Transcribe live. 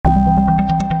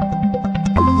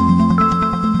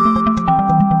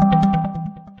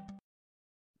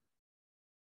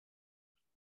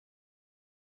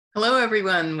Hello,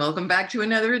 everyone. Welcome back to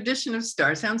another edition of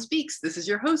Star Sound Speaks. This is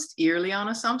your host, Irliana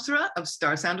Samsara of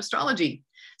Star Sound Astrology.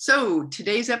 So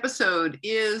today's episode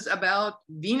is about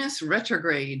Venus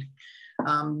retrograde.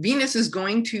 Venus is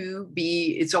going to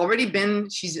be, she's already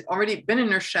been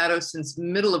in her shadow since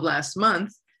middle of last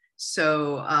month.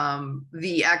 So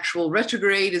the actual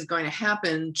retrograde is going to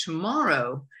happen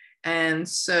tomorrow. And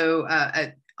so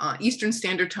at Eastern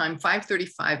Standard Time,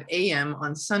 5:35 a.m.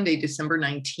 on Sunday, December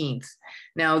 19th.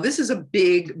 Now, this is a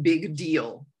big, big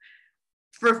deal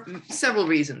for several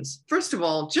reasons. First of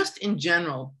all, just in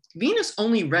general, Venus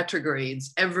only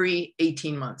retrogrades every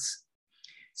 18 months.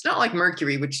 It's not like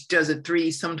Mercury, which does it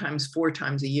 3, sometimes 4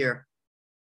 times a year.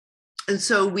 And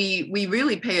so we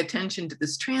really pay attention to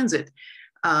this transit.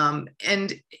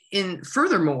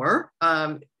 Furthermore,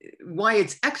 why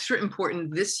it's extra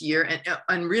important this year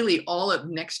and really all of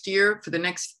next year, for the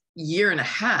next year and a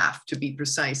half to be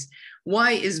precise,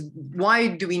 why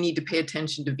do we need to pay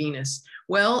attention to Venus?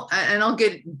 Well, and I'll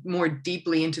get more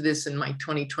deeply into this in my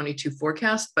 2022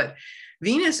 forecast, but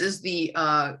Venus is the,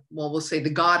 we'll say the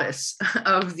goddess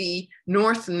of the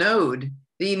North Node.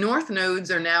 The North Nodes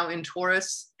are now in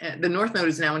Taurus. The North Node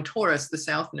is now in Taurus. The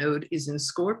South Node is in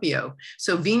Scorpio.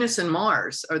 So Venus and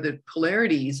Mars are the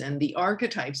polarities and the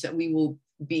archetypes that we will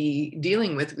be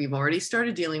dealing with. We've already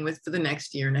started dealing with for the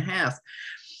next year and a half.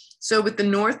 So with the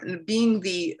North being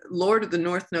the Lord of the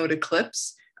North Node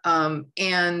eclipse, so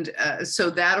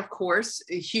that, of course,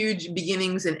 huge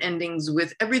beginnings and endings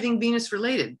with everything Venus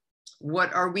related.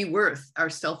 What are we worth? Our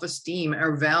self-esteem,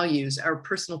 our values, our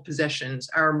personal possessions,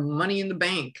 our money in the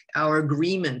bank, our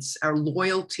agreements, our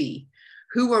loyalty.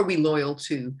 Who are we loyal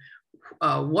to?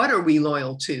 What are we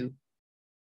loyal to?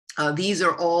 These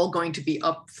are all going to be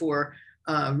up for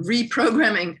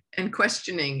reprogramming and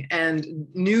questioning and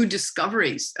new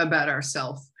discoveries about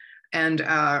ourselves and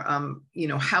our,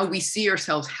 how we see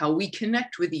ourselves, how we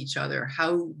connect with each other,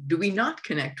 how do we not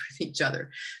connect with each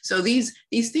other. So these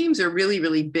themes are really,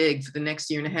 really big for the next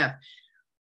year and a half.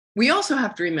 We also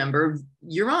have to remember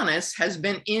Uranus has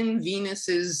been in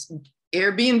Venus's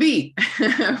Airbnb,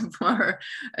 for,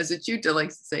 as Achyuta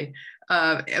likes to say,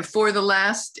 for the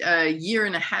last year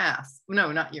and a half.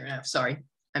 No, not year and a half, sorry.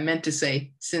 I meant to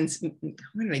say since,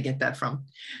 where did I get that from?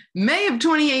 May of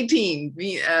 2018,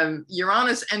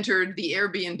 Uranus entered the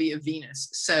Airbnb of Venus.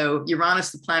 So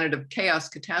Uranus, the planet of chaos,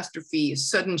 catastrophe,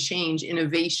 sudden change,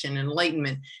 innovation,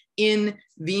 enlightenment in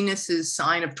Venus's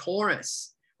sign of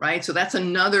Taurus, right? So that's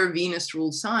another Venus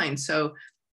ruled sign. So,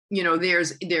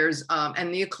 there's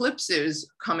and the eclipses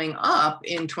coming up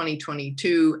in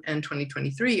 2022 and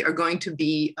 2023 are going to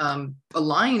be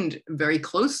aligned very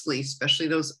closely, especially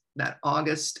that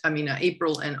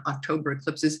April and October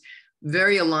eclipses,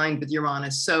 very aligned with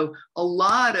Uranus. So a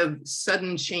lot of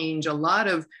sudden change, a lot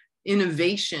of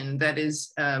innovation that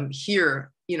is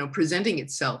here, presenting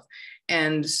itself.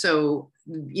 And so,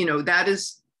 that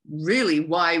is really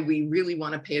why we really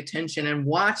want to pay attention and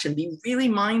watch and be really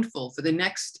mindful for the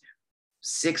next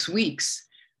 6 weeks,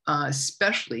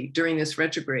 especially during this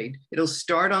retrograde. It'll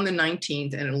start on the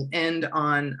 19th and it'll end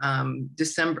on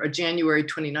January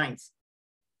 29th.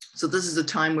 So this is a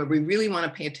time where we really want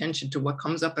to pay attention to what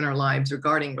comes up in our lives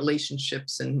regarding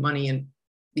relationships and money and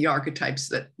the archetypes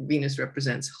that Venus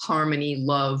represents: harmony,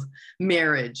 love,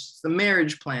 marriage. It's the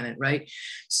marriage planet, right?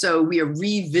 So we are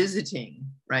revisiting,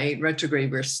 right?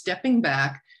 Retrograde, we're stepping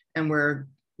back and we're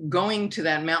going to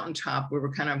that mountaintop where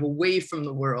we're kind of away from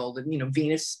the world. And,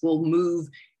 Venus will move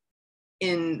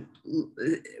in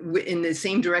the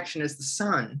same direction as the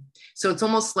sun. So it's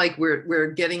almost like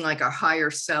we're getting like our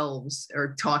higher selves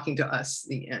are talking to us.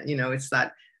 It's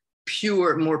that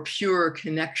more pure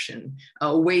connection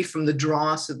away from the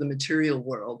dross of the material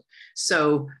world.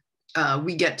 So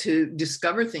we get to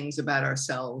discover things about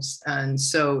ourselves. And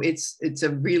so it's a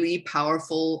really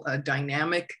powerful,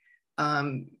 dynamic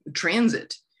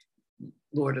transit.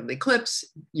 Lord of the eclipse,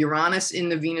 Uranus in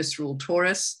the Venus ruled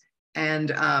Taurus.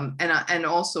 And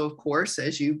also, of course,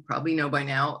 as you probably know by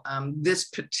now, this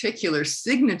particular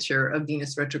signature of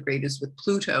Venus retrograde is with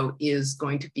Pluto is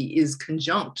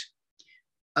conjunct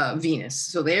Venus.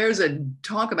 So there's a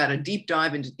talk about a deep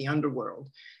dive into the underworld,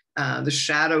 the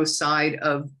shadow side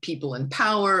of people in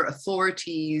power,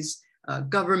 authorities,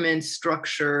 government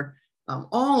structure.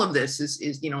 All of this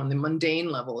is on the mundane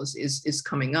level is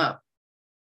coming up.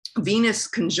 Venus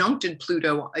conjuncted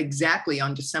Pluto exactly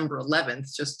on December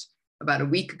 11th, just about a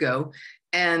week ago.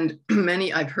 And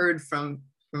I've heard from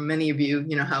many of you,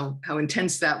 how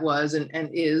intense that was and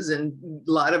is, and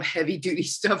a lot of heavy duty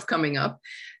stuff coming up.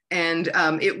 And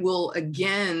it will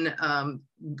again,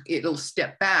 it'll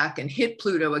step back and hit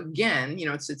Pluto again.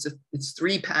 It's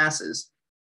 3 passes.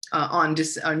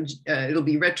 It'll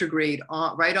be retrograde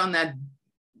right on that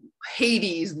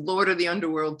Hades, Lord of the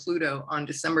Underworld, Pluto on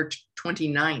December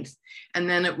 29th. And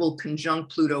then it will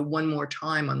conjunct Pluto one more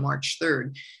time on March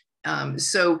 3rd.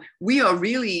 So we are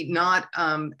really not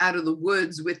out of the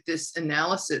woods with this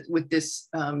analysis, with this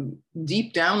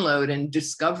deep download and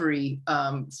discovery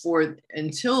for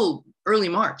until early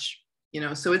March,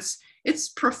 so it's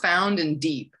profound and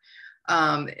deep,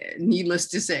 needless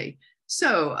to say.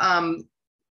 So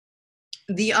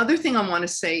the other thing I want to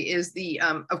say is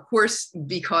of course,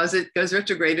 because it goes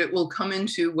retrograde, it will come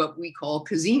into what we call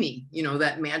cazimi,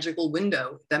 that magical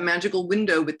window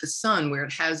with the sun, where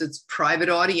it has its private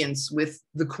audience with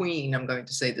the queen, I'm going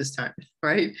to say this time,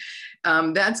 right?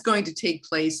 That's going to take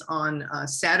place on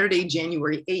Saturday,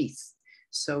 January 8th.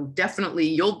 So definitely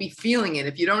you'll be feeling it.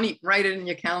 If you don't write it in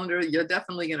your calendar, you're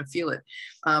definitely going to feel it.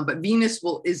 But Venus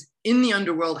is in the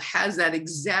underworld, has that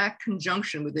exact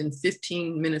conjunction within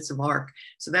 15 minutes of arc.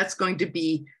 So that's going to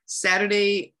be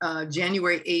Saturday,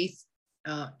 January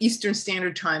 8th, Eastern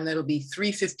Standard Time. That'll be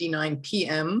 3:59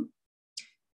 p.m.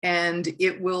 And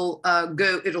it'll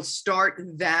start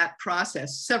that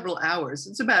process several hours.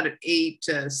 It's about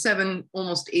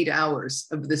almost 8 hours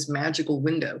of this magical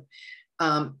window.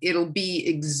 It'll be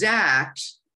exact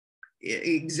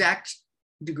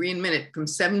degree and minute from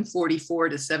 7:44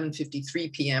 to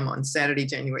 7:53 p.m. on Saturday,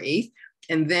 January 8th.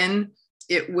 And then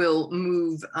it will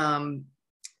move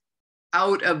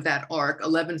out of that arc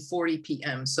 11:40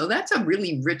 p.m. So that's a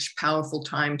really rich, powerful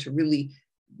time to really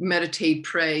meditate,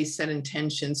 pray, set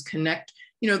intentions, connect.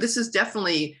 This is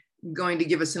definitely going to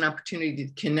give us an opportunity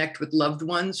to connect with loved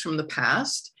ones from the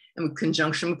past. And in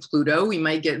conjunction with Pluto, we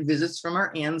might get visits from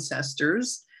our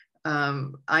ancestors.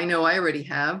 I know I already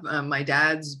have. My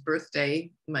dad's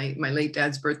birthday, my late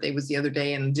dad's birthday was the other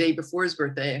day, and the day before his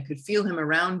birthday, I could feel him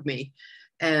around me.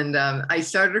 And I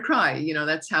started to cry.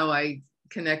 That's how I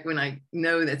connect when I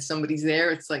know that somebody's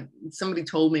there. It's like somebody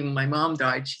told me when my mom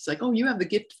died, she's like, "Oh, you have the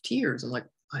gift of tears." I'm like,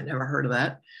 I never heard of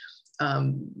that.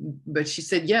 But she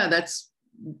said, yeah, that's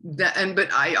that.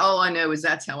 All I know is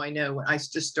that's how I know when I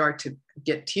just start to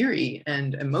get teary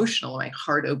and emotional, my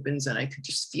heart opens and I could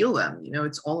just feel them.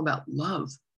 It's all about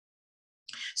love.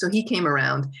 So he came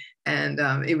around, and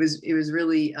it was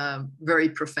really very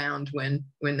profound when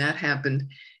that happened.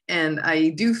 And I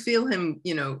do feel him,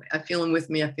 I feel him with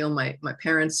me. I feel my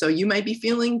parents. So you might be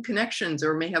feeling connections,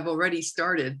 or may have already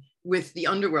started with the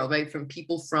underworld, right? From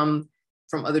people from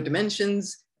other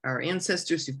dimensions, our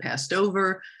ancestors who passed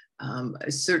over.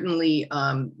 Certainly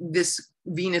this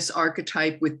Venus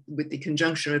archetype with the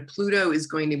conjunction with Pluto is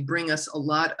going to bring us a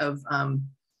lot of,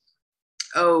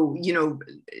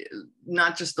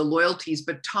 not just the loyalties,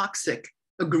 but toxic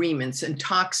agreements and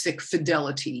toxic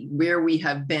fidelity, where we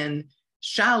have been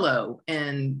shallow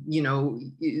and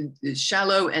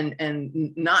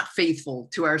not faithful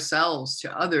to ourselves,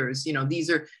 to others. These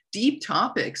are deep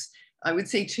topics. I would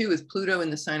say too, with Pluto in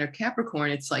the sign of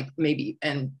Capricorn, it's like maybe,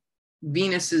 and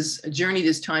Venus's journey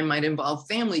this time might involve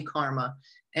family karma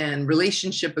and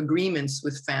relationship agreements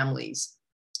with families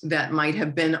that might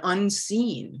have been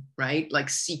unseen, right? Like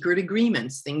secret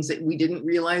agreements, things that we didn't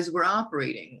realize were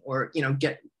operating, or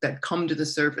that come to the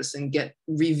surface and get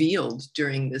revealed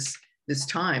during this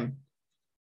time.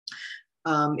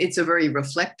 It's a very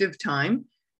reflective time,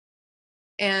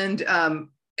 and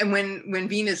when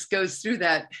Venus goes through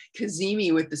that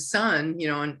cazimi with the sun,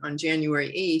 on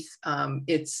January 8th,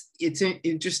 it's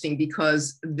interesting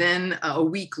because then a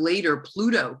week later,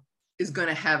 Pluto is going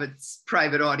to have its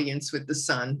private audience with the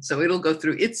sun. So it'll go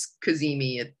through its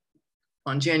cazimi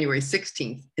on January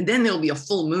 16th, and then there'll be a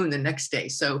full moon the next day.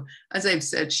 So as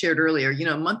I've shared earlier,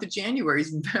 month of January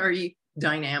is very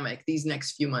dynamic. These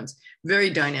next few months,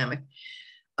 very dynamic.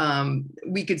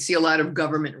 We could see a lot of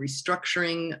government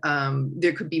restructuring.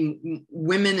 There could be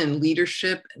women in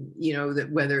leadership, that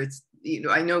whether it's,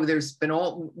 I know there's been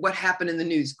what happened in the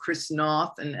news, Chris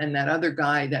Noth and that other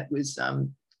guy that was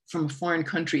from a foreign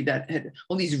country that had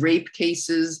all these rape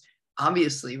cases,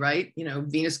 obviously, right?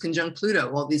 Venus conjunct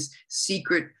Pluto, all these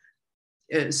secret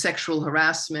sexual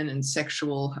harassment and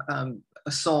sexual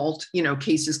assault,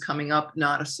 cases coming up,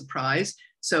 not a surprise.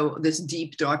 So this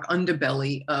deep, dark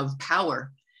underbelly of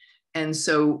power. And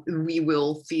so we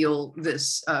will feel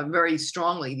this very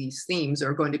strongly. These themes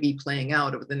are going to be playing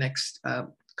out over the next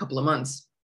couple of months.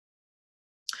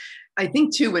 I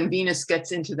think too, when Venus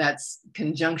gets into that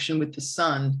conjunction with the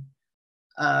sun,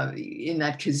 in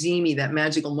that cazimi, that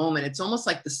magical moment, it's almost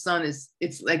like the sun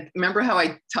it's like, remember how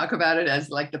I talk about it as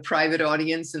like the private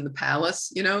audience in the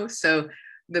palace, So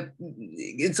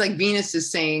it's like Venus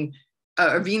is saying,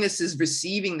 Venus is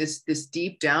receiving this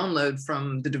deep download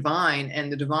from the divine,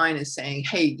 and the divine is saying,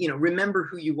 hey, remember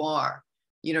who you are.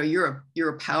 You're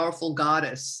a powerful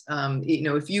goddess.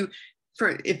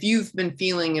 If you've been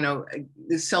feeling,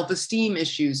 the self-esteem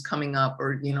issues coming up,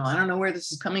 or, I don't know where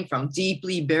this is coming from,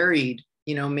 deeply buried,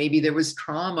 maybe there was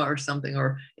trauma or something,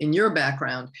 or in your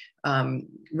background,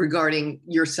 regarding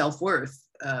your self-worth,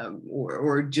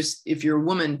 or just if you're a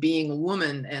woman, being a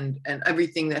woman, and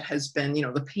everything that has been,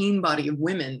 the pain body of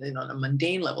women, and on a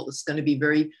mundane level, it's going to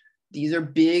be these are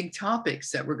big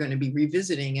topics that we're going to be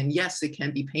revisiting. And yes, it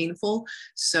can be painful.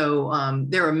 So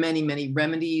there are many, many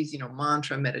remedies,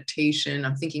 mantra, meditation.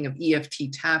 I'm thinking of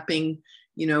EFT tapping,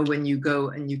 when you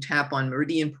go and you tap on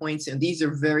meridian points. And these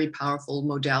are very powerful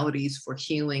modalities for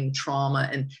healing trauma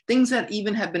and things that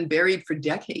even have been buried for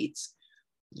decades.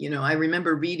 I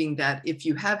remember reading that if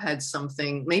you have had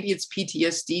something, maybe it's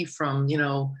PTSD from,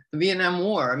 the Vietnam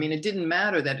War. I mean, it didn't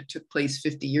matter that it took place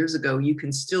 50 years ago. You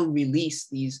can still release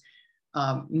these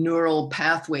neural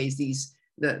pathways,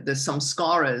 the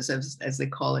samskaras, as they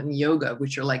call it in yoga,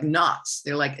 which are like knots.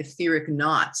 They're like etheric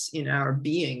knots in our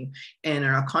being and in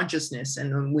our consciousness.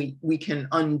 And when we can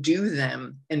undo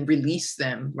them and release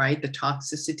them, right? The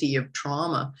toxicity of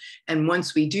trauma. And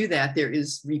once we do that, there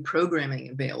is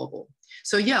reprogramming available.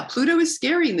 So yeah, Pluto is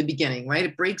scary in the beginning, right?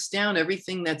 It breaks down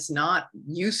everything that's not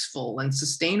useful and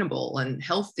sustainable and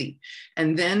healthy.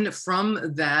 And then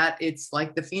from that, it's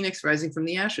like the phoenix rising from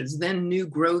the ashes. Then new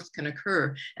growth can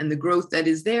occur. And the growth that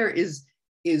is there is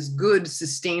good,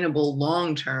 sustainable,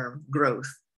 long-term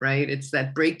growth, right? It's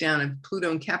that breakdown of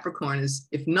Pluto and Capricorn is,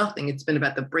 if nothing, it's been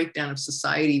about the breakdown of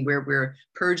society, where we're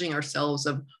purging ourselves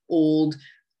of old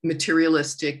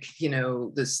materialistic,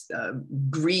 this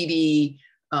greedy,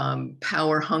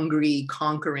 power hungry,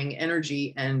 conquering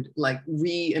energy, and like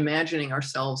reimagining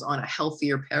ourselves on a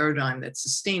healthier paradigm that's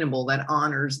sustainable, that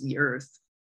honors the earth.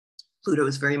 Pluto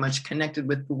is very much connected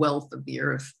with the wealth of the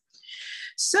earth.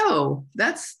 So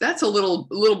that's a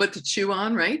little bit to chew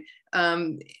on, right?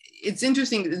 It's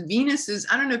interesting. Venus is,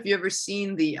 I don't know if you've ever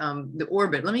seen the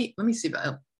orbit. Let me see if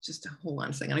I'll just hold on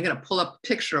a second. I'm going to pull up a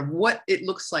picture of what it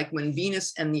looks like when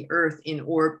Venus and the Earth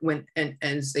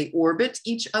as they orbit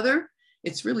each other.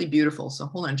 It's really beautiful. So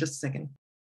hold on just a second.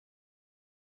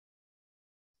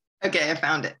 Okay, I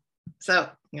found it. So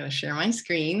I'm going to share my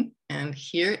screen. And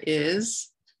here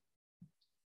is,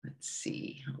 let's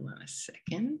see, hold on a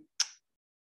second.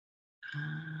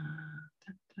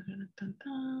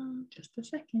 Just a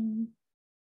second.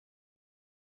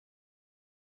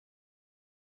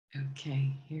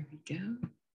 Okay, here we go.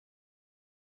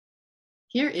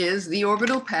 Here is the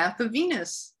orbital path of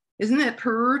Venus. Isn't that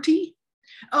pretty?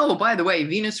 Oh, by the way,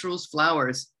 Venus rules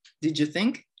flowers. Did you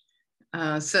think?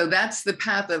 So that's the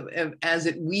path of as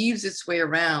it weaves its way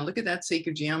around. Look at that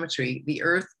sacred geometry, the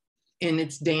Earth in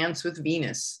its dance with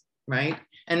Venus, right?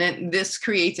 And then this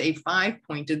creates a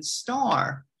 5-pointed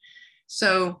star.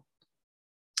 So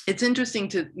it's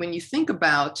interesting when you think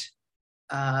about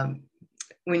the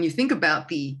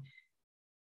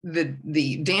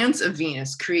dance of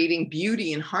Venus creating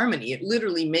beauty and harmony, it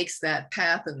literally makes that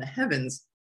path in the heavens.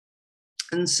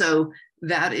 And so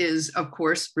that is, of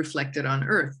course, reflected on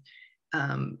Earth.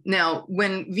 Now,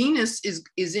 when Venus is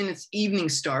in its evening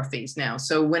star phase now,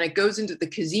 so when it goes into the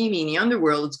Cazimi in the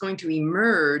underworld, it's going to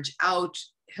emerge out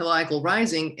heliacal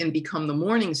rising and become the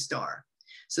morning star.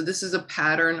 So this is a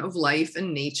pattern of life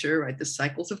and nature, right? The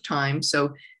cycles of time.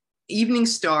 So evening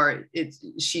star,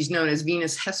 she's known as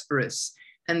Venus Hesperus.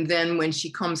 And then when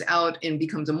she comes out and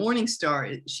becomes a morning star,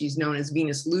 she's known as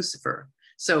Venus Lucifer.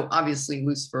 So obviously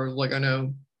Lucifer, like I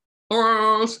know,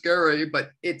 oh, scary,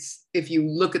 but it's, if you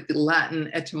look at the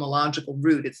Latin etymological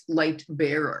root, it's light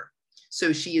bearer.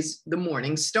 So she is the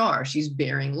morning star, she's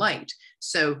bearing light.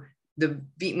 So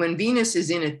when Venus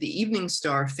is in at the evening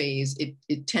star phase,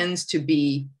 it tends to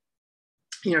be,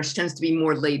 she tends to be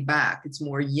more laid back. It's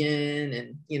more yin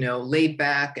and, laid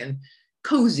back and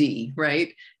cozy,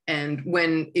 right? And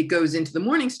when it goes into the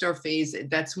morning star phase,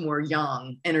 that's more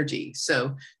yang energy.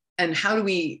 So, and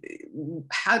we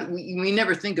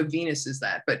never think of Venus as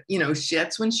that, but,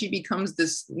 that's when she becomes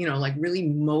this, like really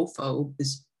mofo,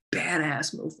 this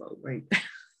badass mofo, right?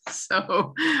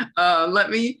 So let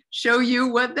me show you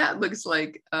what that looks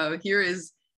like. Here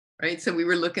is, right? So we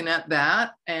were looking at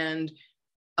that. And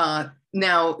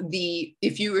now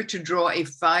if you were to draw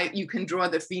you can draw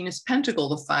the Venus pentacle,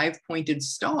 the 5-pointed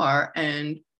star,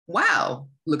 and wow,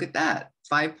 look at that,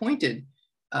 5-pointed.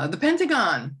 The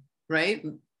pentagon, right?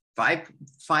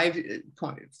 Five-sided,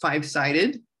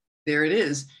 there it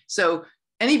is. So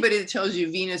anybody that tells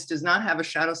you Venus does not have a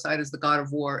shadow side as the god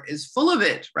of war is full of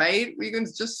it, right? We can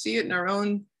just see it in our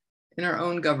own in our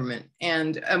own government.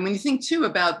 And when you think too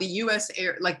about the U.S.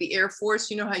 Air, like the Air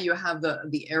Force, you know how you have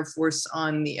the Air Force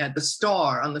on the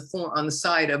star on the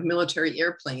side of military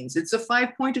airplanes. It's a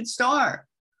 5-pointed star.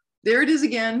 There it is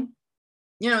again.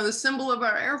 You know, the symbol of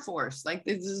our Air Force, like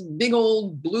this big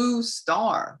old blue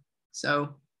star.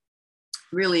 So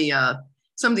really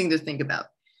something to think about.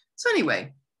 So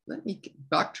anyway, let me get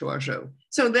back to our show.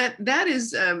 So that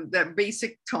is that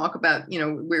basic talk about, you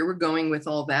know, where we're going with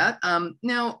all that.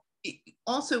 Now,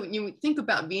 also, when you think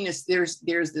about Venus, there's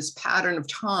this pattern of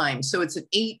time. So it's an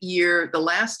 8-year, the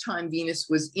last time Venus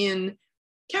was in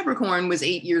Capricorn was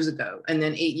 8 years ago, and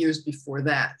then 8 years before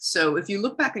that. So if you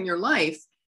look back in your life,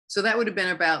 so that would have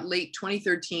been about late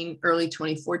 2013, early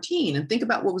 2014, and think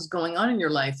about what was going on in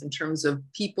your life in terms of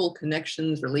people,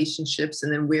 connections, relationships,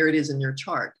 and then where it is in your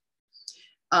chart.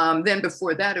 Then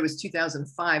before that, it was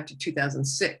 2005 to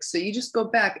 2006. So you just go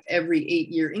back every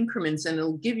 8-year increments and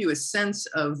it'll give you a sense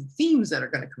of themes that are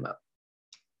going to come up.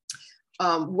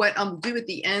 What I'll do at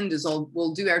the end is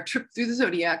we'll do our trip through the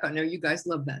zodiac. I know you guys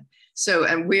love that. So,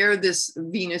 and where this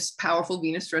powerful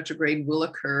Venus retrograde will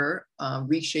occur,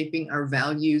 reshaping our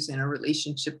values and our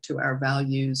relationship to our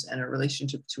values and our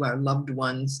relationship to our loved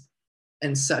ones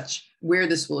and such, where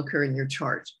this will occur in your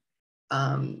chart.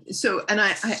 So, and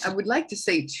I would like to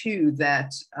say too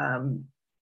that in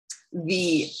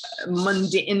the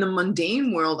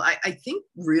mundane world, I think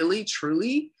really,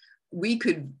 truly, we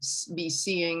could be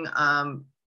seeing a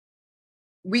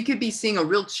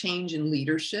real change in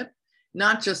leadership,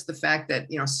 not just the fact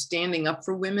that, you know, standing up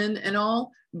for women and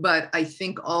all, but I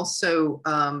think also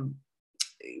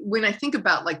when I think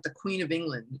about like the Queen of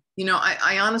England, you know,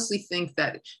 I honestly think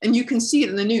that, and you can see it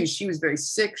in the news, she was very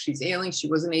sick, she's ailing, she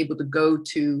wasn't able to go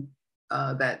to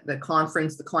the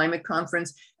conference, the climate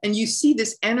conference. And you see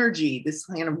this energy, this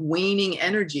kind of waning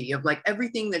energy of like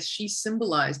everything that she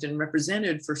symbolized and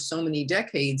represented for so many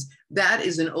decades, that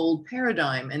is an old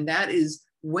paradigm and that is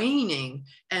waning.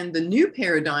 And the new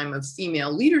paradigm of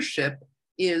female leadership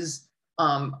is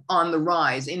on the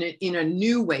rise in a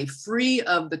new way, free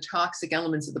of the toxic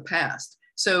elements of the past.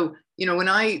 So, you know, when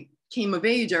I came of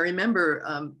age, I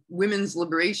remember women's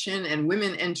liberation and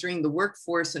women entering the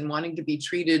workforce and wanting to be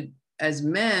treated as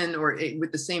men or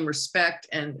with the same respect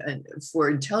and for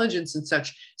intelligence and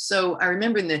such. So I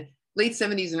remember in the late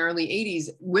 70s and early 80s,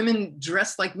 women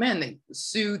dressed like men,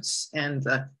 suits and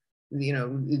you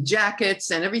know,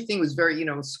 jackets and everything was very, you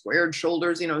know, squared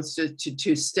shoulders, you know,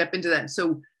 to step into that.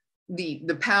 So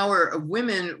the power of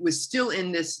women was still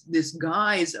in this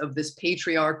guise of this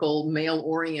patriarchal,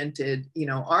 male-oriented, you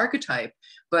know, archetype.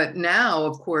 But now,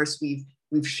 of course, we've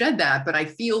shed that. But I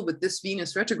feel with this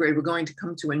Venus retrograde, we're going to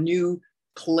come to a new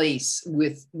place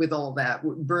with all that,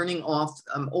 burning off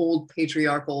old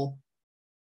patriarchal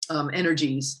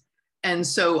energies. And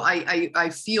so I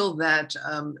feel that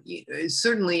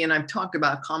certainly, and I've talked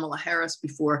about Kamala Harris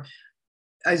before,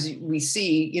 as we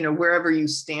see, you know, wherever you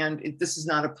stand, this is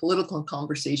not a political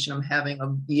conversation I'm having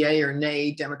of yay or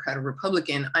nay, Democrat or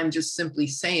Republican. I'm just simply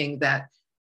saying that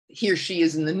here she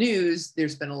is in the news.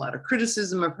 There's been a lot of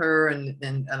criticism of her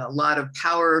and a lot of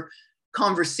power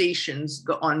conversations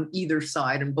on either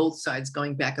side and both sides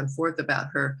going back and forth about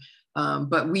her.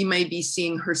 But we may be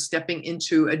seeing her stepping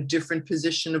into a different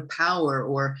position of power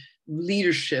or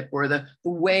leadership, or the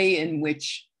way in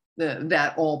which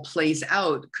that all plays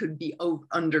out could be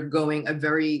undergoing a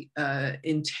very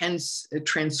intense,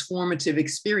 transformative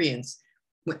experience.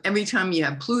 Every time you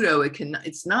have Pluto,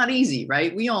 it's not easy,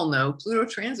 right? We all know Pluto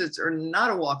transits are not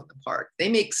a walk in the park. They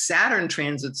make Saturn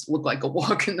transits look like a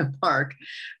walk in the park,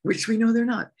 which we know they're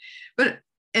not. But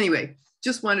anyway,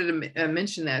 just wanted to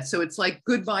mention that. So it's like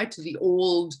goodbye to the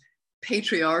old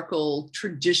patriarchal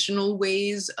traditional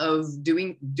ways of do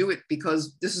it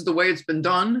because this is the way it's been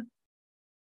done.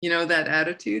 You know, that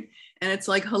attitude. And it's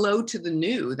like hello to the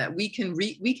new, that we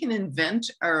can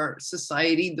invent our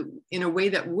society in a way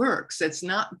that works. That's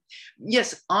not,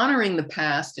 yes, honoring the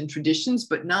past and traditions,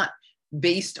 but not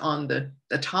based on the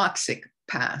toxic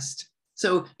past.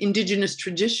 So indigenous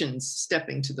traditions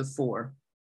stepping to the fore.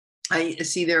 I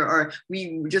see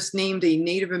we just named a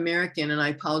Native American, and I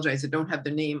apologize, I don't have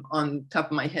the name on top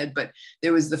of my head, but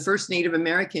there was the first Native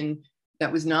American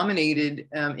that was nominated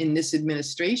in this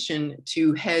administration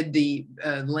to head the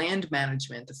land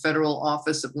management, the Federal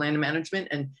Office of Land Management.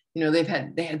 And, you know, they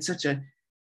had such a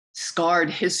scarred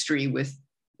history with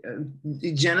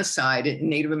genocide,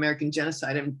 Native American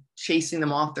genocide, and chasing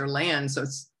them off their land. So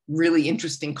it's really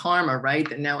interesting karma, right?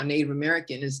 That now a Native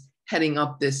American is heading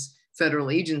up this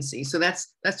federal agency. So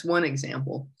that's one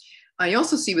example. I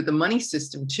also see with the money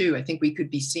system too, I think we could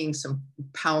be seeing some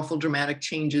powerful dramatic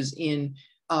changes in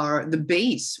are the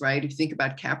base, right? If you think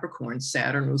about Capricorn,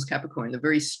 Saturn rules Capricorn, the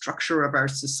very structure of our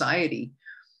society.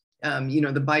 You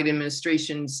know, the Biden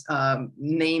administration's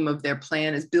name of their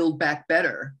plan is Build Back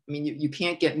Better. I mean, you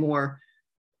can't get more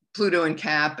Pluto and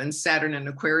Cap and Saturn and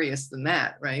Aquarius than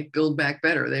that, right? Build Back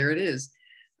Better, there it is.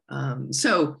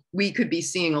 So we could be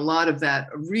seeing a lot of that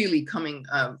really coming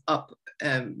up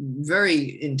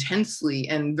very intensely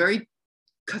and very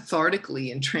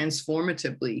cathartically and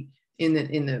transformatively in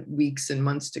the weeks and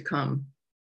months to come.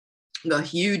 The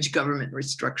huge government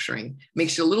restructuring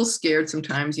makes you a little scared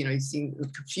sometimes. You know, you've seen a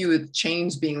few of the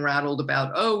chains being rattled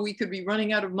about, oh, we could be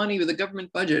running out of money with a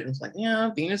government budget. And it's like, yeah,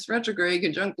 Venus retrograde,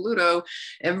 conjunct Pluto,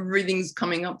 everything's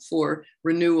coming up for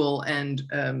renewal and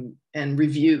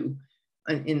review.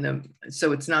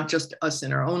 So it's not just us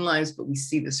in our own lives, but we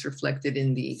see this reflected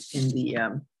in the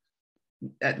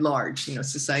at large, you know,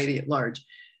 society at large.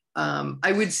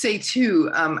 I would say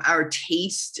too, our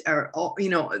taste, you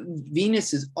know,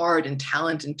 Venus is art and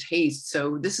talent and taste.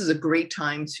 So this is a great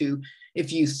time to,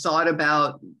 if you thought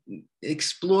about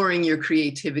exploring your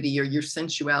creativity or your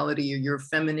sensuality or your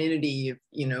femininity, if,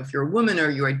 you know, if you're a woman or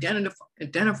you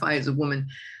identify as a woman,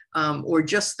 or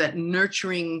just that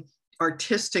nurturing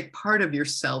artistic part of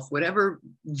yourself, whatever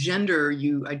gender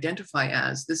you identify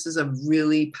as, this is a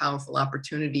really powerful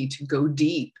opportunity to go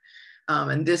deep.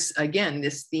 And this, again,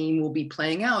 this theme will be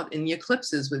playing out in the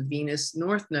eclipses with Venus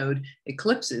North Node.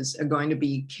 Eclipses are going to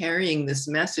be carrying this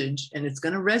message, and it's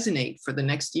going to resonate for the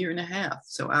next year and a half.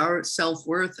 So our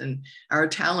self-worth and our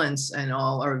talents and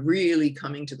all are really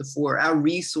coming to the fore. Our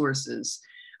resources,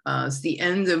 it's the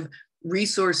end of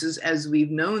resources as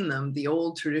we've known them, the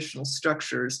old traditional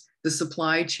structures, the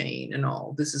supply chain and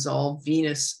all. This is all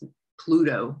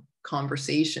Venus-Pluto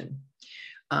conversation.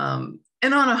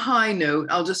 And on a high note,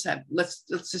 I'll just have, let's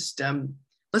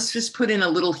just put in a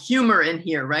little humor in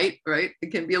here, right?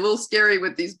 It can be a little scary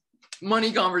with these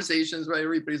money conversations, right?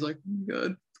 Everybody's like, oh my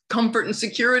God, comfort and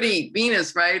security,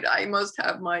 Venus, right? I must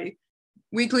have my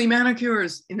weekly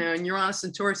manicures, you know, and Uranus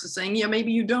and Taurus is saying, yeah,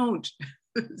 maybe you don't.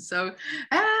 So,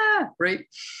 right?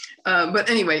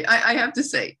 But anyway, I have to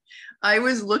say, I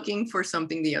was looking for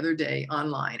something the other day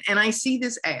online and I see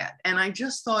this ad and I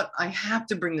just thought I have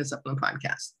to bring this up on the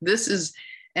podcast. This is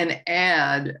an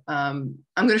ad I'm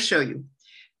going to show you.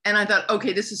 And I thought,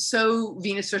 okay, this is so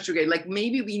Venus retrograde. Like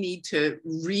maybe we need to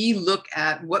re-look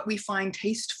at what we find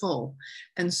tasteful.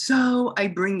 And so I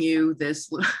bring you this.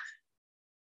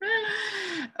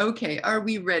 Okay, are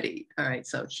we ready? All right,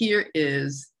 so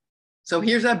here's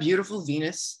our beautiful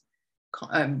Venus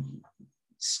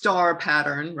star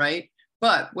pattern, right?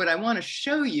 But what I want to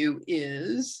show you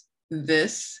is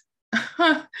this.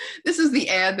 This is the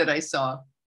ad that I saw.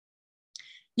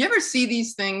 You ever see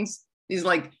these things? These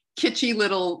like kitschy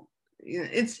little,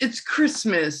 it's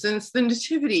Christmas and it's the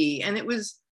nativity and it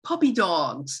was puppy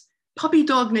dog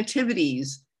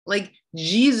nativities, like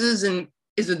Jesus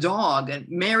is a dog and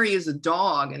Mary is a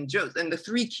dog and Joseph and the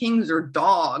three kings are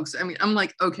dogs. I mean, I'm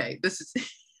like, okay, this is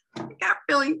not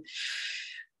really.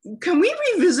 Can we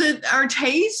revisit our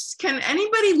tastes? Can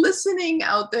anybody listening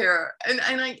out there? And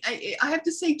I have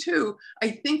to say too,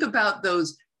 I think about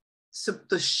those, so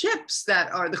the ships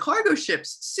that are the cargo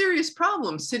ships, serious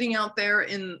problems sitting out there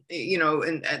in, you know,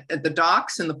 at the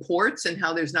docks and the ports and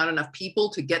how there's not enough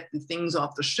people to get the things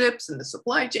off the ships and the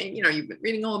supply chain. You know, you've been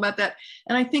reading all about that.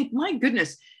 And I think, my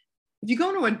goodness, if you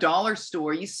go to a dollar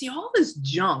store, you see all this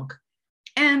junk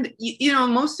and, you know,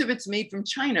 most of it's made from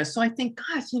China. So I think,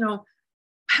 gosh, you know,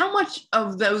 how much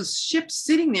of those ships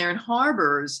sitting there in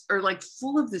harbors are like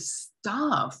full of this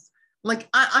stuff? Like,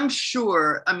 I'm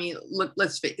sure, I mean, look,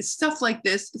 let's face it, stuff like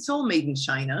this, it's all made in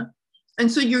China.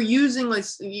 And so you're using like,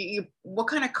 what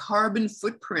kind of carbon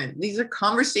footprint? These are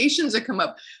conversations that come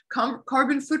up.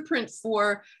 Carbon footprint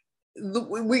for,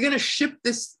 we're gonna ship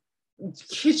this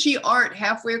kitschy art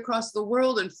halfway across the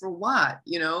world and for what,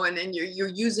 you know? And then you're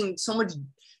using so much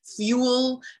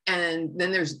fuel, and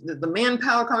then there's the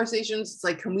manpower conversations. It's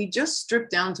like, can we just strip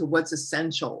down to what's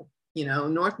essential? You know,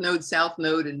 North Node, South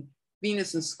Node, and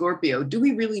Venus and Scorpio. Do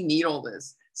we really need all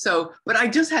this? So, but I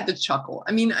just had to chuckle.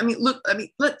 I mean, look,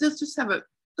 let's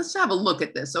have a look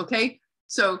at this, okay?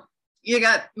 So you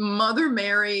got Mother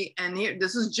Mary, and here,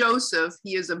 this is Joseph.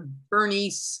 He is a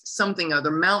Bernese something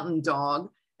other mountain dog,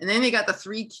 and then you got the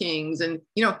three kings, and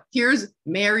you know, here's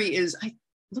Mary is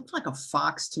looked like a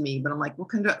fox to me, but I'm like, what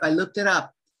kind of, I looked it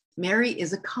up. Mary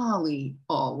is a collie.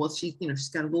 Oh, well, she's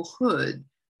got a little hood.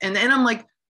 And then I'm like,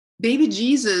 baby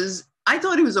Jesus, I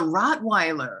thought he was a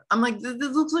Rottweiler. I'm like,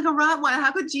 this looks like a Rottweiler.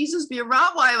 How could Jesus be a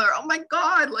Rottweiler? Oh my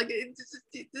God, like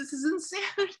this is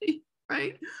insanity,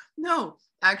 right? No,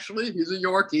 actually, he's a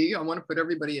Yorkie. I want to put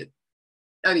everybody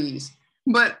at ease.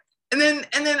 But and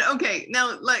then okay,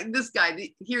 now like this guy,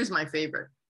 here's my favorite.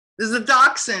 This is a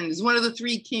dachshund, is one of the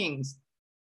three kings.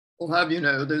 Well, have you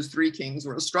know, those three kings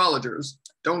were astrologers.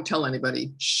 Don't tell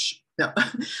anybody. Shh. No.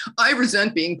 I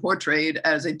resent being portrayed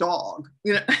as a dog,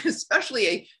 you know, especially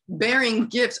a bearing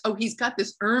gifts. Oh, he's got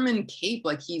this ermine cape,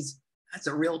 like that's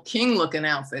a real king looking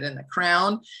outfit, and the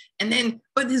crown. And then,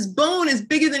 but his bone is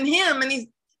bigger than him, and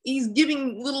he's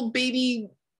giving little baby,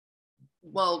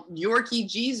 well, Yorkie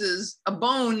Jesus a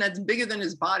bone that's bigger than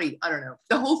his body. I don't know.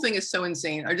 The whole thing is so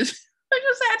insane. I just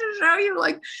had to show you,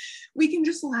 like, we can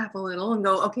just laugh a little and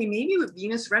go, okay, maybe with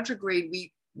Venus retrograde,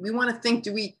 we want to think,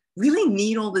 do we really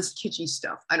need all this kitschy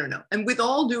stuff? I don't know. And with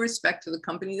all due respect to the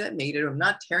company that made it, I'm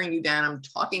not tearing you down. I'm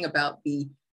talking about the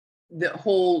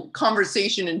whole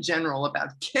conversation in general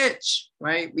about kitsch,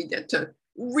 right? We get to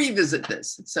revisit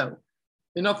this. So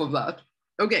enough of that.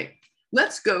 Okay,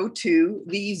 let's go to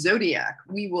the zodiac.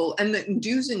 We will, and the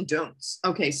do's and don'ts.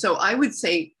 Okay, so I would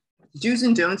say do's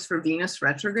and don'ts for Venus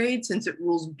retrograde, since it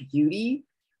rules beauty.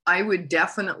 I would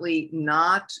definitely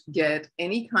not get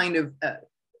any kind of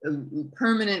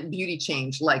permanent beauty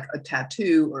change, like a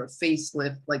tattoo or a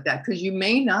facelift like that, because you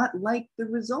may not like the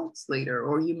results later,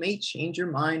 or you may change your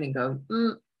mind and go,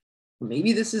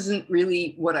 maybe this isn't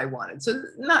really what I wanted. So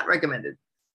not recommended.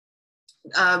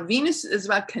 Venus is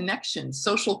about connection,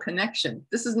 social connection.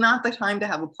 This is not the time to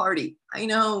have a party. I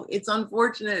know it's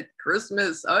unfortunate.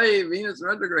 Christmas, hey, Venus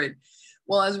retrograde.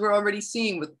 Well, as we're already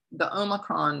seeing with the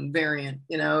Omicron variant,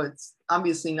 you know, it's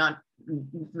obviously not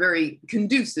very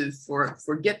conducive for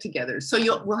get-togethers. So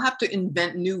we'll have to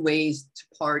invent new ways to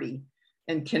party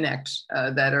and connect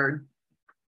that are,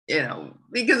 you know,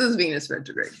 because it's Venus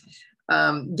retrograde.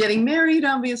 Getting married,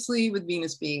 obviously, with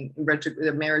Venus being retrograde,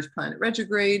 the marriage planet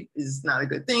retrograde, is not a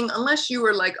good thing, unless you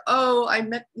were like, oh, I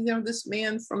met, you know, this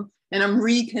man and I'm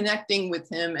reconnecting with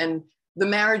him, and the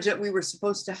marriage that we were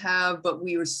supposed to have, but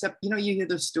we were, you know, you hear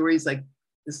those stories like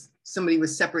somebody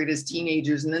was separated as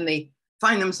teenagers, and then they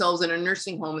find themselves in a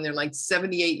nursing home, and they're like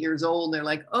 78 years old, and they're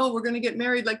like, oh, we're going to get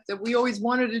married like that we always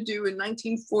wanted to do in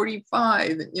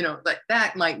 1945. You know, like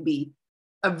that might be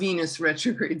a Venus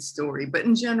retrograde story, but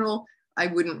in general, I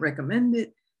wouldn't recommend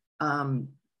it.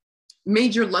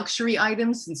 Major luxury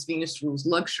items, since Venus rules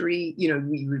luxury, you know,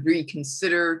 we would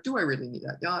reconsider, do I really need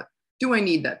that yacht? Do I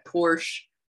need that Porsche?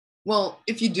 Well,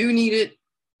 if you do need it,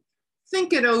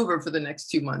 think it over for the next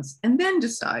 2 months and then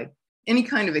decide. Any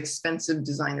kind of expensive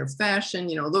designer fashion,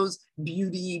 you know, those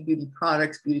beauty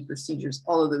products, beauty procedures,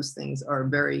 all of those things are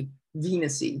very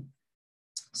Venus-y.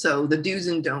 So the do's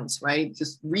and don'ts, right?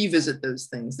 Just revisit those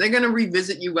things. They're going to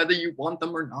revisit you whether you want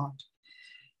them or not.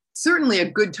 Certainly a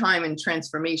good time in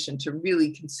transformation to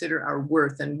really consider our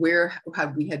worth, and where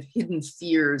have we had hidden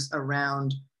fears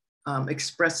around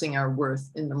expressing our worth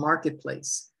in the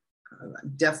marketplace.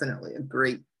 Definitely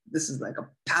this is like a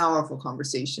powerful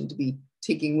conversation to be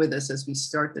taking with us as we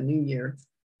start the new year.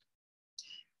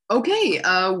 Okay,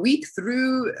 a week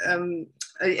through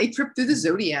a trip through the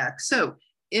zodiac. So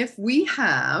if we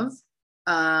have,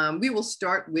 we will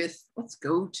start with, let's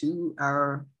go to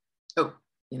our, oh,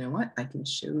 you know what? I can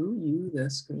show you the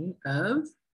screen of,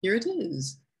 here it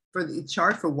is, for the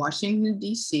chart for Washington,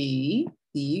 D.C.,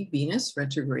 the Venus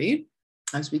retrograde,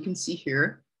 as we can see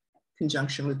here,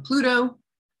 conjunction with Pluto.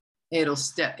 It'll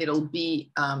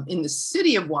be in the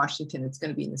city of Washington. It's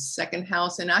going to be in the second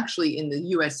house, and actually in the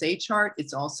USA chart,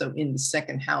 it's also in the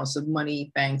second house of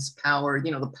money, banks, power,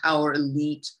 you know, the power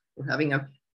elite. We're having a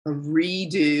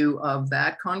redo of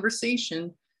that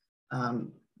conversation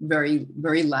very,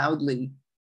 very loudly.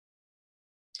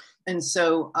 And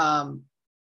so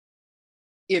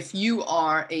if you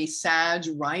are a Sag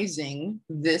rising,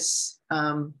 this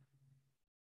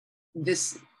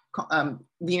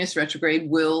Venus retrograde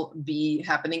will be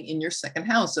happening in your second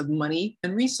house of money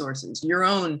and resources, your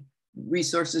own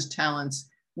resources, talents.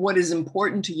 What is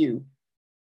important to you?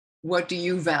 What do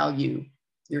you value?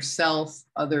 Yourself,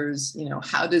 others, you know,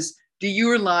 do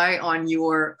you rely on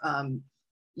your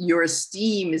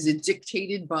esteem? Is it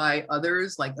dictated by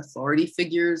others, like authority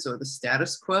figures or the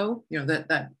status quo? You know,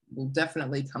 that will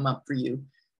definitely come up for you.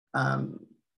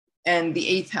 And the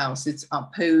eighth house, it's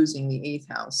opposing the eighth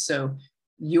house. So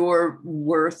your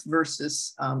worth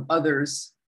versus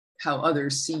others, how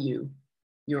others see you,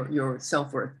 your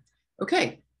self-worth.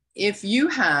 Okay, if you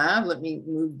have, let me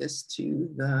move this to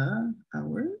the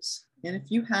hours. And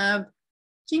if you have,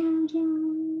 ding,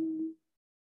 ding,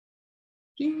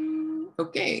 ding.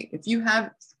 Okay, if you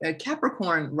have a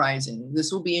Capricorn rising,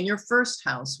 this will be in your first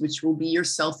house, which will be your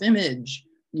self-image,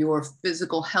 your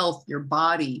physical health, your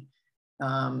body,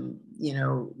 you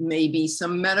know, maybe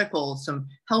some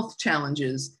health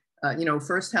challenges. You know,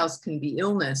 first house can be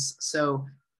illness. So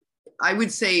I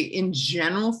would say in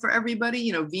general for everybody,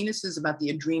 you know, Venus is about the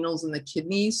adrenals and the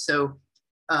kidneys. So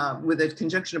with a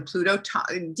conjunction of Pluto,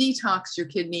 detox your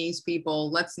kidneys, people.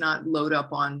 Let's not load up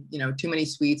on, you know, too many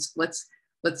sweets.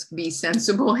 Let's be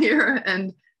sensible here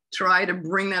and try to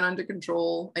bring that under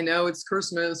control. I know it's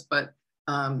Christmas, but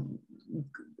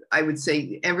I would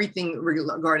say everything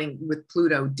regarding with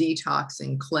Pluto,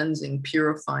 detoxing, cleansing,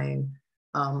 purifying,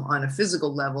 on a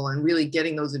physical level, and really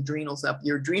getting those adrenals up.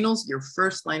 Your adrenals, your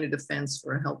first line of defense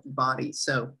for a healthy body.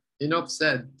 So enough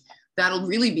said. That'll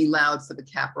really be loud for the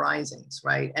Cap risings,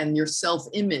 right? And your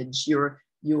self-image, your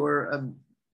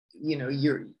you know,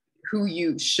 your who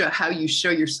you show, how you show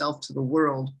yourself to the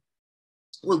world,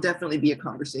 will definitely be a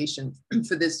conversation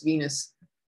for this Venus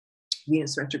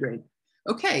retrograde.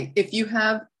 Okay, if you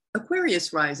have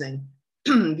Aquarius rising,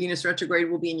 Venus retrograde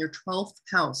will be in your 12th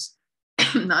house.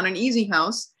 Not an easy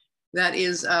house. That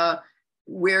is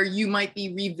where you might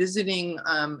be revisiting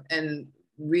and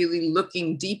really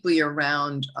looking deeply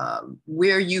around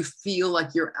where you feel like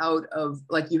you're out of,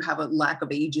 like you have a lack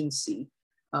of agency,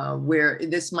 where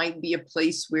this might be a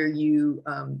place where you,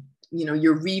 you know,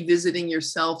 you're revisiting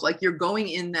yourself, like you're going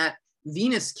in that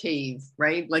Venus cave,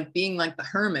 right? Like being like the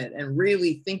hermit and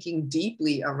really thinking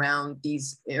deeply around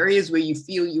these areas where you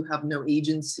feel you have no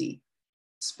agency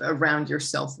around your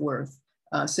self-worth.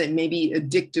 Say maybe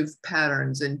addictive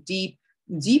patterns and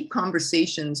deep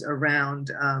conversations around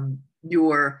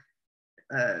your,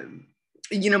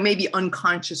 you know, maybe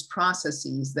unconscious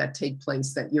processes that take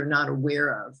place that you're not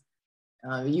aware of.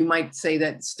 You might say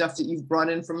that stuff that you've brought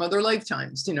in from other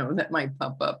lifetimes, you know, that might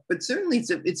pop up. But certainly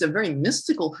it's a very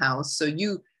mystical house. So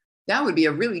that would be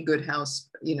a really good house,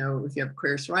 you know, if you have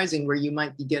Aquarius rising, where you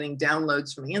might be getting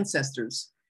downloads from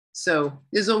ancestors. So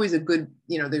there's always a good,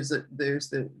 you know, there's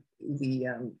the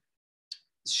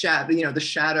shadow, you know, the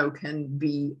shadow can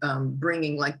be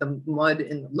bringing, like the mud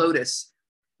in the lotus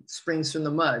springs from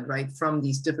the mud, right? From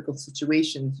these difficult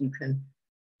situations, you can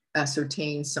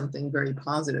ascertain something very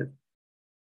positive.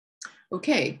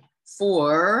 Okay,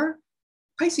 for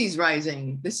Pisces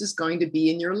rising, this is going to be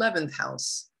in your 11th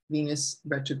house, Venus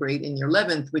retrograde in your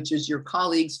 11th, which is your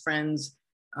colleagues, friends,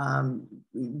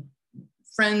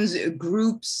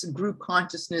 groups, group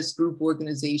consciousness, group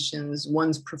organizations,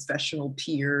 one's professional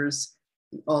peers.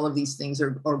 All of these things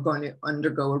are going to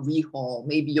undergo a rehaul.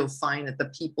 Maybe you'll find that the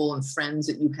people and friends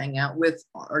that you hang out with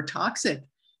are toxic,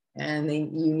 and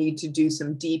you need to do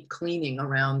some deep cleaning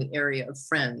around the area of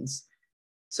friends.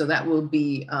 So that will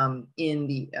be in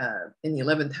the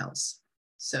 11th house.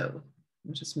 So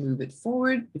we'll just move it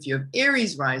forward. If you have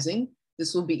Aries rising,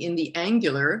 this will be in the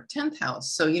angular 10th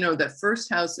house. So, you know, that first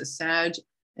house is Sag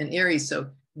and Aries. So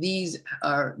these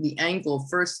are the angle,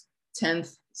 1st,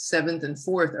 10th, 7th, and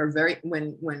 4th are very,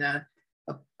 when a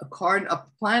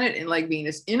planet in like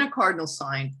Venus in a cardinal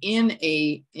sign in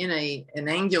an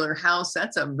angular house,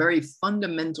 that's a very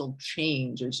fundamental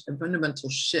change, a fundamental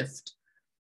shift.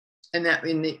 And that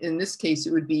in this case,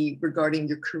 it would be regarding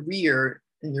your career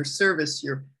and your service,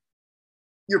 your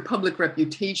public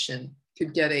reputation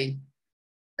could get a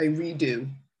redo,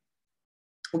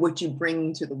 what you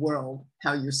bring to the world,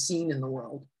 how you're seen in the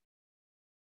world.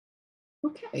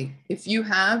 Okay, if you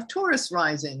have Taurus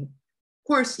rising, of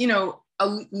course, you know,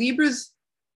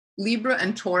 Libra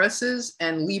and Tauruses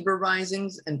and Libra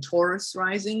risings and Taurus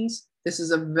risings, this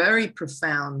is a very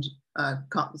profound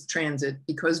transit,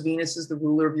 because Venus is the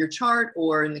ruler of your chart,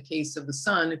 or in the case of the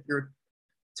sun, if you're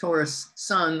Taurus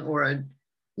sun or a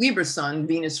Libra sun,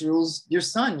 Venus rules your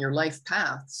sun, your life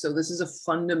path. So this is a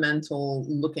fundamental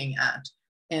looking at.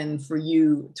 And for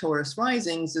you Taurus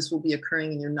risings, this will be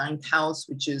occurring in your 9th house,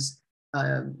 which is,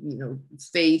 you know,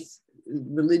 faith,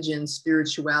 religion,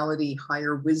 spirituality,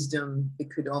 higher wisdom. It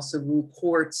could also rule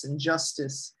courts and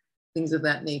justice, things of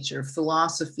that nature,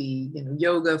 philosophy, you know,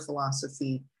 yoga,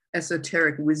 philosophy,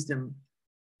 esoteric wisdom,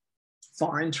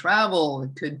 foreign travel,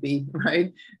 it could be,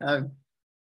 right?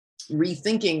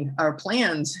 Rethinking our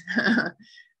plans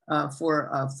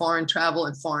for foreign travel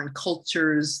and foreign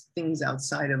cultures, things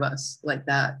outside of us like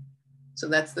that. So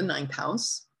that's the 9th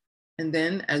house. And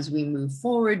then as we move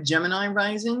forward, Gemini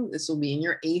rising, this will be in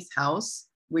your 8th house,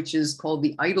 which is called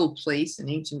the idle place in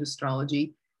ancient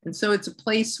astrology. And so it's a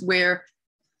place where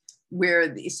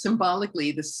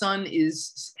symbolically the sun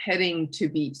is heading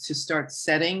to start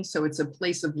setting. So it's a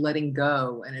place of letting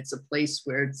go, and it's a place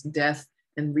where it's death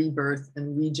and rebirth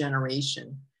and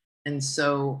regeneration. And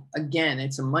so again,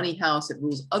 it's a money house. It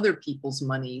rules other people's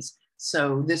monies.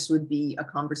 So this would be a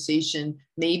conversation.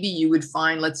 Maybe you would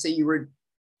find, let's say you were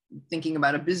thinking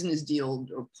about a business deal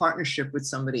or partnership with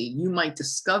somebody, you might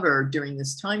discover during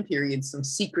this time period some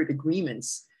secret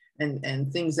agreements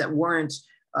and things that weren't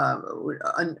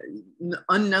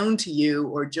unknown to you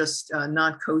or just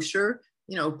not kosher.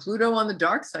 You know, Pluto on the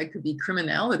dark side could be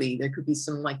criminality. There could be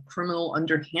some like criminal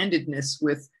underhandedness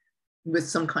with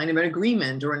some kind of an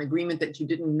agreement, or an agreement that you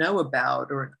didn't know about,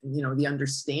 or, you know, the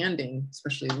understanding,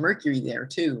 especially Mercury there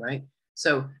too, right?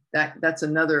 So that's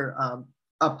another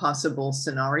a possible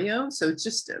scenario. So it's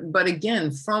just, but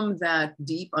again, from that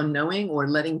deep unknowing or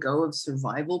letting go of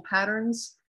survival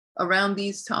patterns around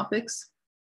these topics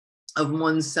of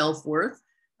one's self-worth,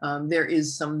 there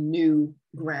is some new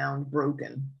ground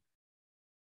broken.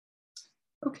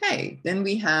 Okay, then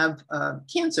we have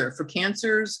Cancer. For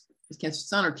Cancers, Cancer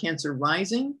Sun or Cancer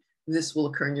Rising, this will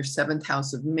occur in your 7th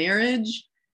house of marriage,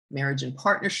 marriage and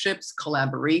partnerships,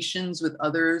 collaborations with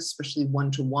others, especially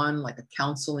one-to-one, like a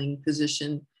counseling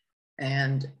position.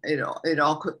 And it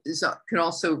all could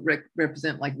also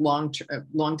represent like long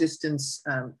distance,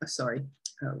 what am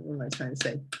I trying to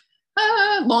say?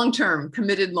 Long-term,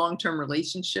 committed long-term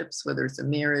relationships, whether it's a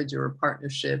marriage or a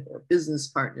partnership or business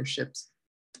partnerships,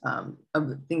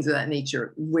 of things of that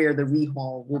nature, where the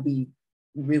rehaul will be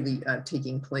really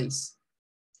taking place.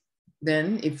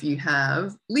 Then if you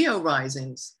have Leo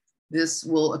risings, this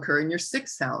will occur in your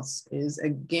 6th house. Is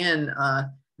again,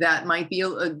 that might be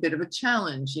a bit of a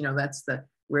challenge. You know, that's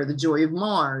where the joy of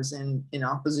Mars, and in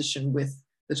opposition with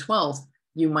the 12th,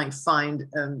 you might find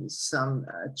some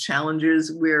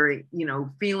challenges where, you know,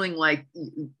 feeling like,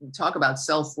 you talk about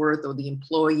self-worth, or the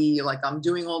employee, like I'm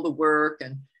doing all the work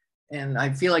and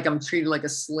I feel like I'm treated like a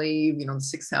slave. You know, the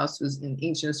 6th house was in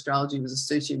ancient astrology was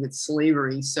associated with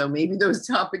slavery. So maybe those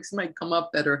topics might come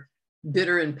up that are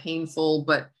bitter and painful,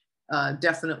 but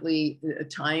definitely a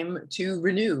time to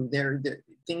renew.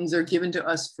 Things are given to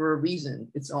us for a reason.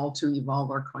 It's all to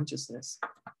evolve our consciousness.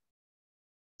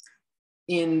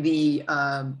 In the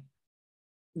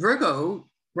Virgo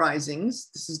risings,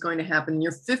 this is going to happen in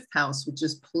your 5th house, which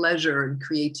is pleasure and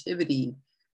creativity.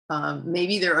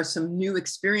 Maybe there are some new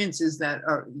experiences that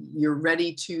you're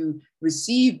ready to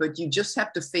receive, but you just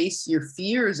have to face your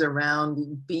fears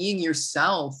around being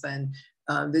yourself. And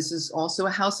this is also a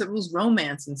house that rules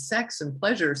romance and sex and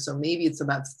pleasure. So maybe it's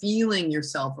about feeling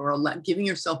yourself, or giving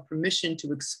yourself permission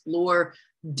to explore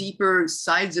deeper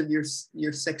sides of your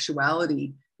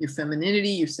sexuality, your femininity,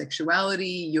 your sexuality,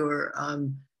 your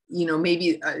you know,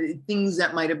 maybe things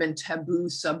that might have been taboo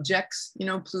subjects. You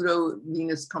know,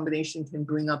 Pluto-Venus combination can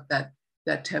bring up that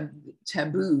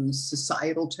taboos,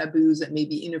 societal taboos that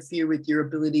maybe interfere with your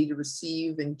ability to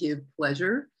receive and give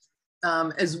pleasure,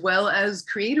 as well as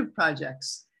creative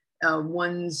projects.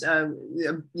 One's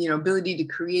you know, ability to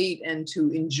create and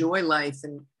to enjoy life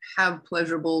and have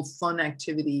pleasurable, fun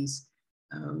activities.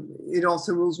 It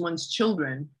also rules one's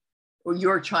children, or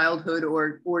your childhood,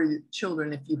 or your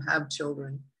children if you have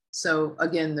children. So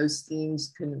again, those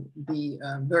themes can be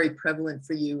very prevalent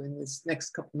for you in this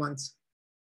next couple months.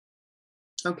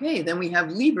 Okay, then we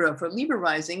have Libra. For Libra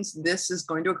risings, this is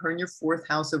going to occur in your 4th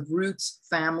house of roots,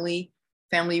 family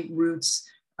roots,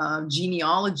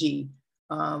 genealogy,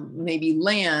 maybe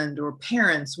land or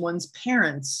parents, one's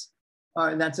parents.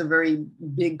 That's a very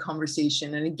big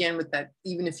conversation. And again, with that,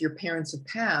 even if your parents have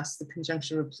passed, the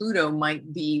conjunction of Pluto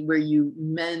might be where you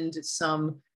mend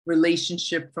some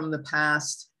relationship from the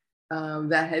past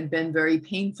that had been very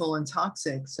painful and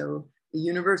toxic. So the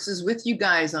universe is with you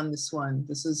guys on this one.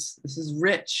 This is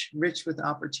rich with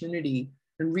opportunity,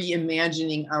 and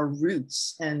reimagining our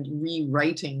roots and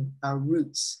rewriting our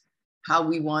roots, how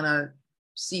we want to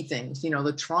see things. You know,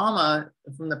 the trauma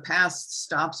from the past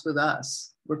stops with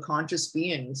us. We're conscious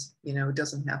beings. You know, it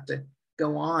doesn't have to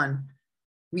go on.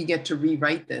 We get to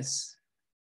rewrite this.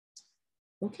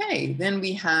 Okay, then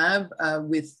we have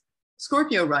with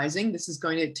Scorpio rising, this is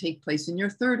going to take place in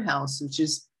your 3rd house, which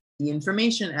is the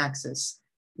information axis,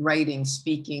 writing,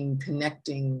 speaking,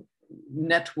 connecting,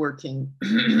 networking,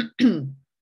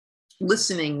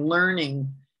 listening,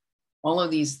 learning. All of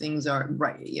these things are,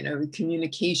 right, you know,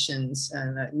 communications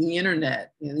and the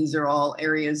internet. You know, these are all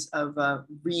areas of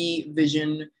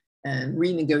revision and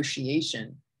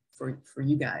renegotiation for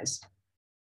you guys.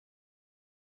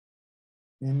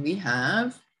 And we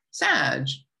have Sag.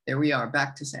 There we are,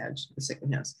 back to Sag, the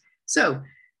 2nd house. So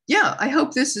yeah, I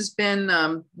hope this has been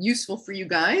useful for you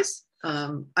guys.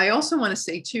 I also want to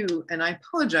say too, and I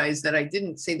apologize that I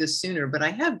didn't say this sooner, but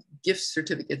I have gift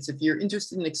certificates. If you're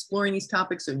interested in exploring these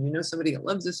topics, or you know somebody that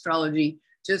loves astrology,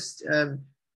 just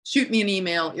shoot me an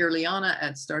email,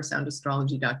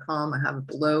 irliana@starsoundastrology.com. I have it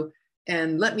below,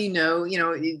 and let me know. You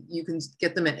know, you can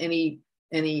get them at any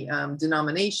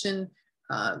denomination.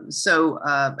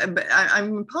 But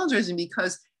I'm apologizing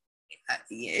because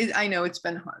I know it's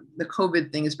been hard. The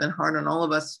COVID thing has been hard on all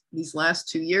of us these last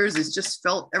 2 years. It's just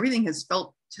everything has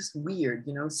felt just weird,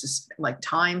 like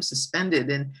time suspended,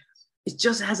 and it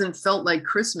just hasn't felt like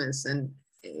Christmas. And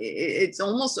it's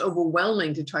almost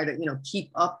overwhelming to try to,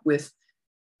 keep up with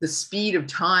the speed of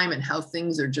time and how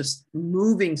things are just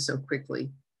moving so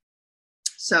quickly.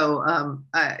 So,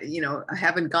 I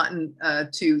haven't gotten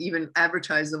to even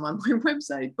advertise them on my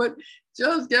website, but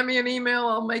just get me an email.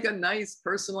 I'll make a nice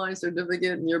personalized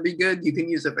certificate and you'll be good. You can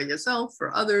use it for yourself,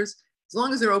 for others, as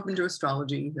long as they're open to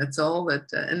astrology. That's all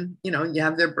that, and, you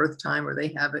have their birth time or they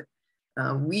have it.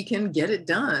 We can get it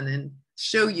done and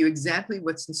show you exactly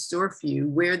what's in store for you,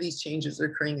 where these changes are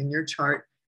occurring in your chart,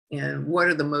 and what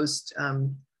are the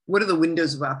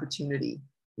windows of opportunity,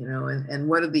 and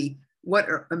what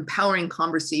are empowering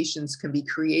conversations can be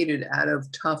created out of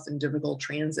tough and difficult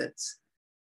transits.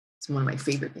 It's one of my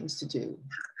favorite things to do,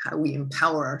 how we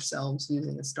empower ourselves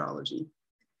using astrology.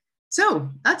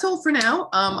 So that's all for now.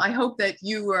 I hope that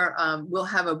you will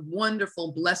have a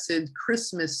wonderful, blessed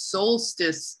Christmas,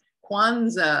 solstice,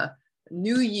 Kwanzaa,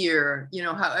 New Year,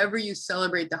 however you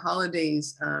celebrate the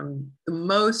holidays, the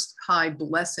most high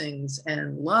blessings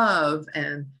and love,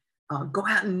 and go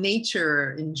out in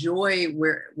nature, enjoy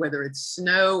whether it's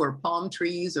snow or palm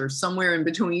trees or somewhere in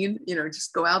between,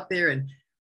 just go out there and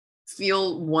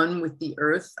feel one with the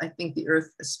earth. I think the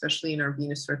earth, especially in our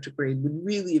Venus retrograde, would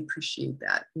really appreciate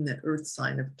that in the earth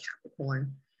sign of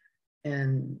Capricorn.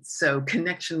 And so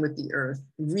connection with the earth,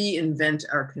 reinvent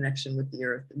our connection with the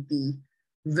earth, would be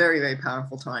very, very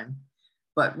powerful time.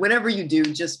 But whatever you do,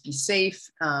 just be safe,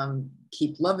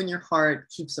 keep love in your heart,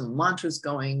 keep some mantras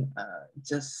going,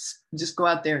 just go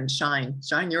out there and shine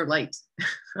your light.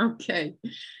 Okay,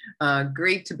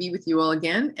 great to be with you all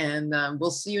again, and we'll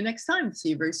see you next time. See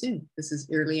you very soon. This is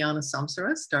Irliana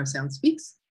Samsara, Star Sound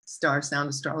Speaks,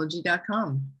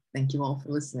 starsoundastrology.com. Thank you all for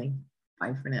listening.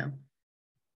 Bye for now.